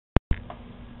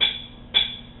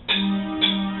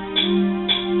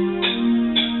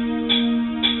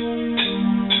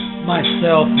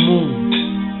myself moon.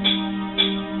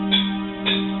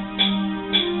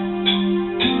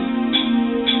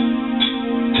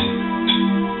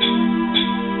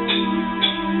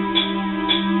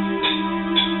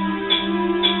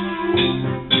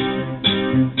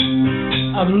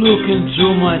 I'm looking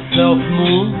through myself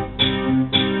moon.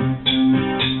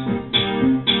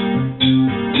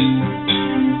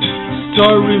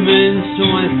 Star remains to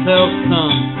myself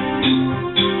sun.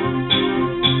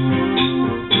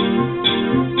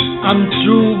 I'm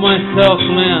through myself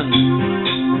land.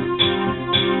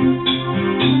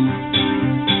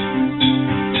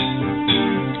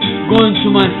 Going to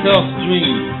myself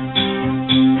dream.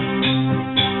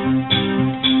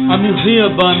 I'm here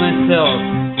by myself.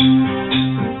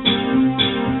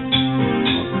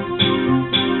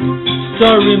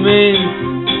 Star remains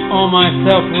on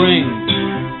myself ring.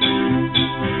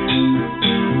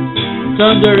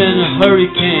 Thunder and a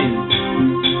hurricane.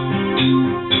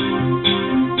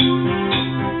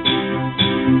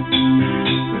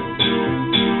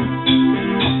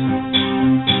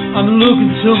 I'm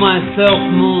looking to myself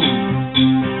moon.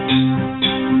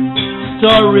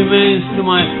 Star remains to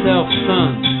myself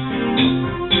sun.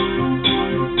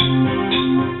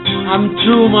 I'm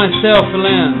through myself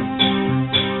land.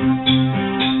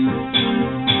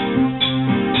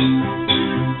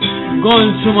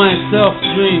 Going to myself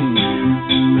dream.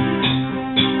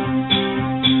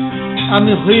 I'm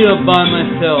here by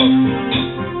myself.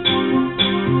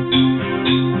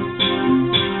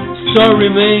 Star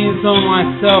remains on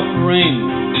myself ring.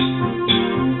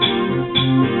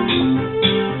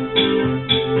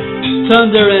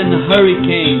 Thunder and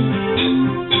hurricane.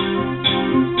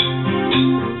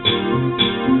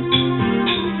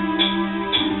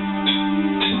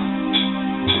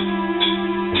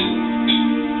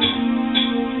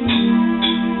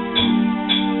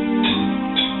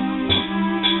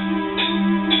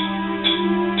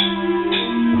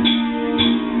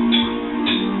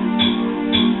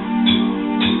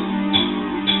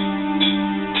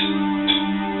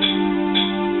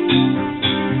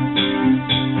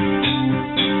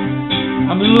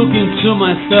 I'm looking to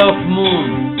myself moon.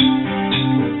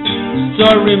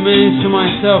 Star remains to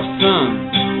myself sun.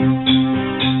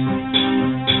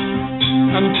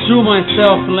 I'm through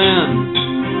myself land.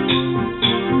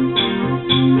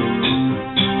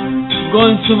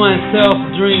 Going to myself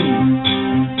dream.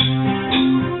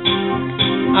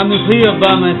 I'm here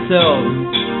by myself.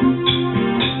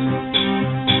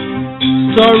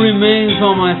 Star remains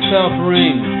on myself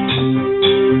ring.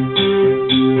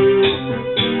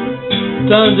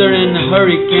 Thunder and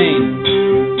hurricane.